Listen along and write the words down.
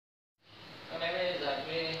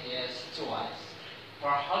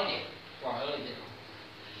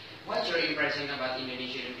impression about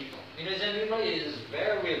Indonesian people? Indonesian people is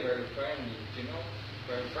very friendly, you know,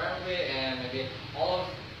 very friendly, and maybe all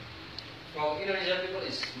from Indonesian people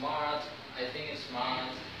is smart. I think it's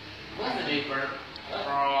smart. What's the difference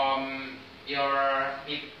from your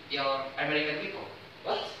American people?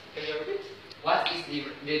 What? Can you repeat? What is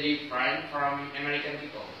the difference from American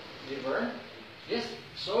people? Different? Yes,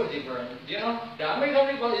 so different. You know, the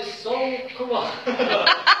American people is so cool.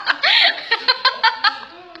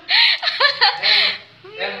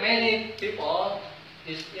 and many people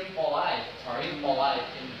is impolite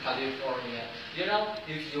in California. You know,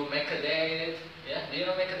 if you make a date, yeah, do you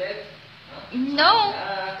know make a date? Huh? No.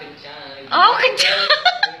 Kencan. Oh, kencan.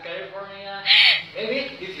 In California,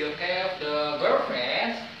 maybe if you have the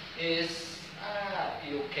girlfriend, is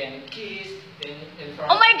you can kiss in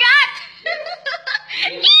front. Oh my God.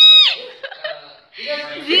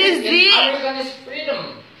 Zizi. American is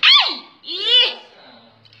freedom. Ih.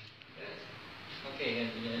 Okay,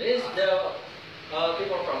 this is the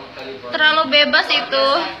people from California. Terlalu bebas itu.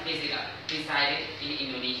 Decided in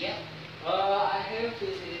Indonesia. I have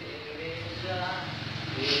visited Indonesia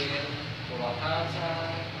in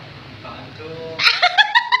Purwakarta, Bandung,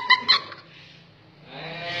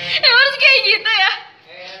 and Harus kayak gitu ya.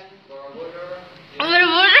 Borobudur.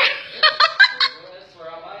 Bener-bener.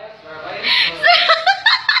 Surabaya.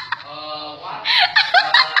 What?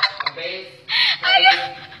 Base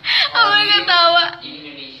Oh my God, tawa. in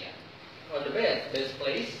Indonesia. Oh, the best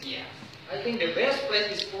place. Yes. I think the best place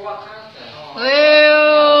is Purwakarta. Wow.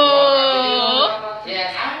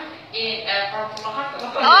 Yes, I'm from Purwakarta.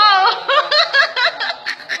 Oh.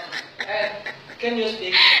 And can you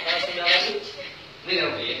speak Sunda language?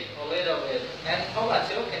 Little bit. A little bit. And how about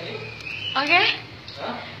you? Can you? Okay.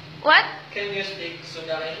 Huh? What? Can you speak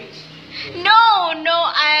Sunda language? No,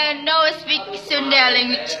 I no speak Sunda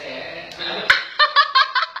language.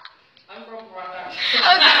 I'm from Purwakarta.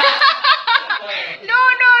 No.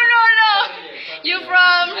 You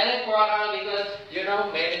from? I like Purwakarta because you know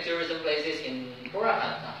many tourism places in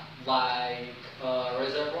Purwakarta, like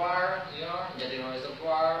reservoir, you know, Jatinangor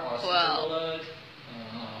Reservoir or Wow. Situbondo,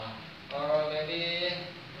 or maybe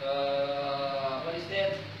what is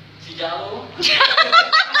that? Cijalu.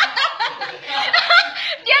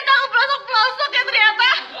 Dia tahu pelosok-pelosok ya ternyata.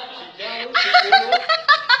 Cijalu, Cijalu.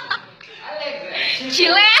 I like that.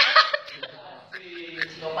 Cile.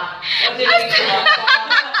 Cinopak.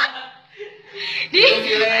 Di.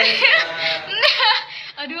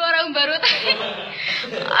 Aduh, orang baru tadi.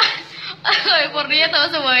 California tahu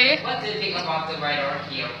semuanya. What do you think about the weather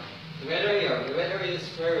here? The weather is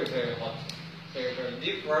very hot, very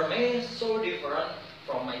different. Maybe so different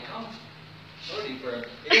from my country. So different.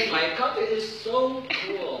 Because my country is so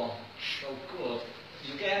cool,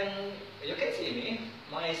 You can see me.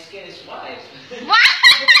 My skin is white. Wah.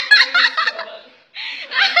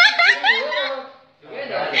 The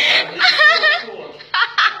weather is so cool.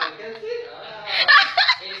 You can see.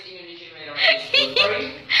 Is Indonesian weather is good for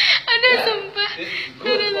you? Aduh, sumpah. This is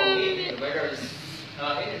good for me. The weather is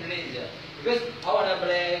in Indonesia because I want a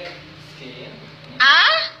black skin.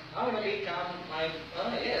 Ah? I want to become my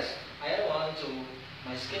yes. I want to.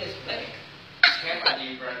 My skin is black. Have a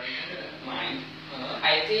different mind.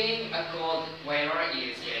 I think a cold weather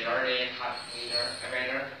is better than hot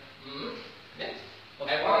weather. Yes.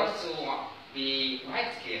 I want to be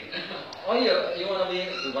white skin. Oh, you want to be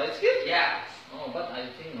white skin? Yes. Oh, but I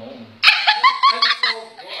think no. I'm so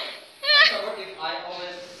bored. So what if I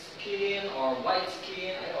always skin or white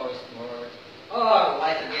skin? I always bored. Oh,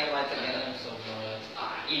 white again. I'm so bored.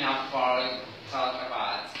 Enough for talk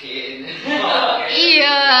about skin.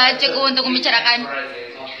 Iya, cukup untuk membicarakan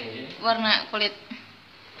Okay. warna kulit.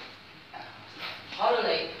 How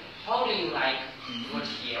do you like food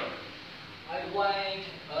here? I like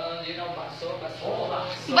you know bakso.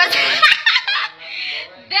 But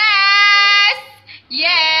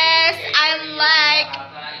yes, I like.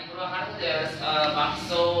 In Purwakarta there's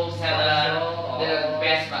bakso seller, the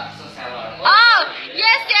best bakso seller. Oh,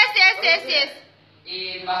 yes.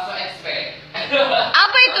 In bakso XP.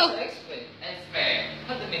 Apa itu? Explain. XP.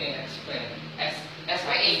 What the meaning explain? XP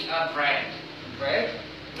is a brand. Bread?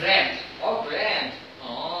 Brand. Oh, brand.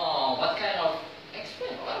 Oh, what kind of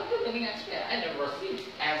explain? What the meaning explain? I never see.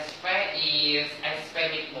 XP is XP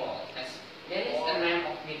meatball. That is the name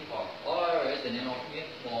of meatball. Oh, it's the name of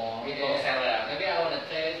meatball. Meatball seller. Maybe I want to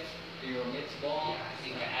taste your meatball. Yes,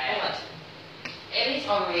 you can How add. much? It is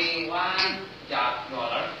only $1. $1. $1.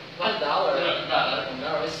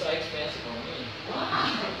 $1 is so expensive for me.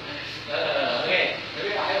 Wow. Okay,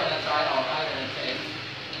 maybe I want to try or I want to taste.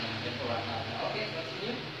 Okay,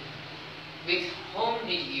 continue. With whom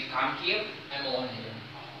did you come here? I'm alone here.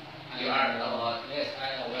 I You are alone. Yes,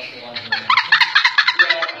 I always want to. You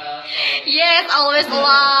are solo. Yes, always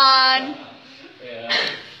alone. Yeah.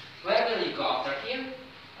 Where will you go after here?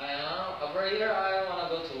 Over here, I wanna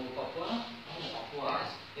go to Papua. Oh, Papua.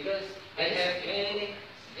 Yes, because I have many.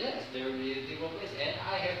 Yes, they're beautiful place, and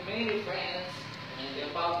I have many friends in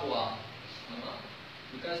Papua.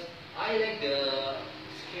 Because I like the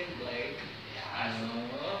skin black. Yes.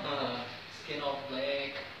 Skin of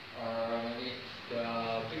black, or maybe the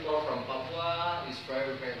people from Papua is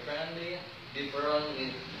very very friendly. Different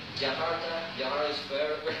with Jakarta. Jakarta is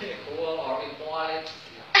very very cool or impolite.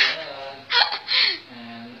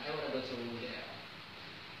 And I wanna go to there.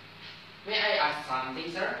 May I ask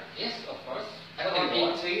something, sir? Yes, of course.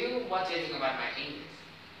 According to you, what do you think about my English?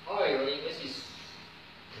 Oh, your English is.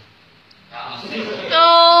 Oh.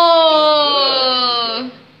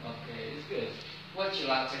 Okay, it's good. Would you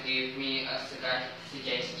like to give me a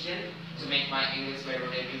suggestion to make my English better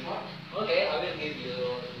than before? Okay, I will give you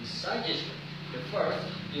the suggestion. The first,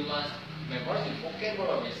 you must memorize the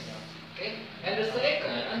vocabularies. Okay, and the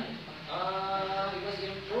second, you must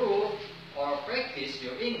improve or practice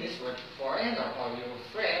your English with foreigner or your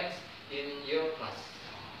friends in your class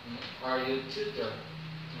or your tutor.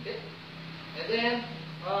 Okay, and then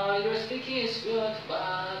your speaking is good,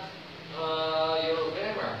 but your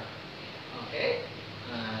grammar. Okay,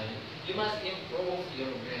 you must improve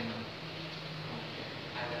your grammar.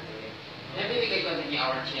 I will do it. Maybe we can continue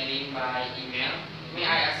our chatting by email. May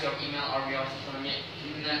I ask your email or your social media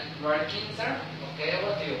networking, sir? Okay,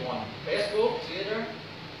 what do you want? Facebook, Twitter,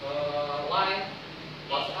 Line,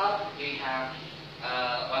 WhatsApp? Do you have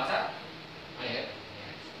WhatsApp? I have.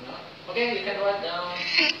 No? Okay, you can write down.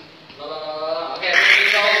 La, la, la, la, la. Okay, Thank you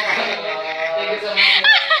so much. thank you so much.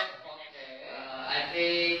 Okay. I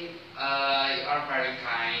think you are very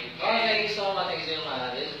kind. Oh, thank you so much. Thank you so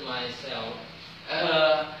much. This is myself.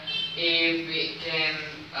 If we can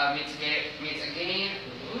meet again.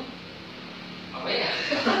 Oh yeah.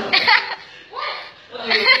 What do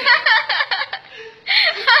you think?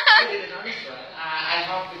 You didn't understand. I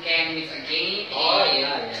hope we can meet again. Oh,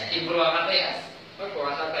 yeah. In Purwakarta, yes. Oh,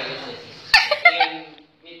 Purwakarta, yes, yes. In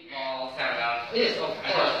Meatball Cereal. Yes, of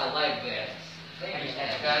course, I like that. Thank you.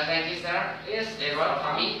 Thank you, sir. Yes, That's all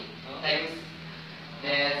from me. Thanks.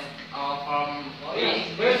 That's all from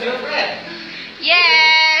me. Where's your friend?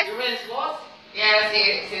 Yes. Your friend's lost? Yes,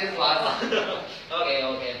 he is lost. Okay,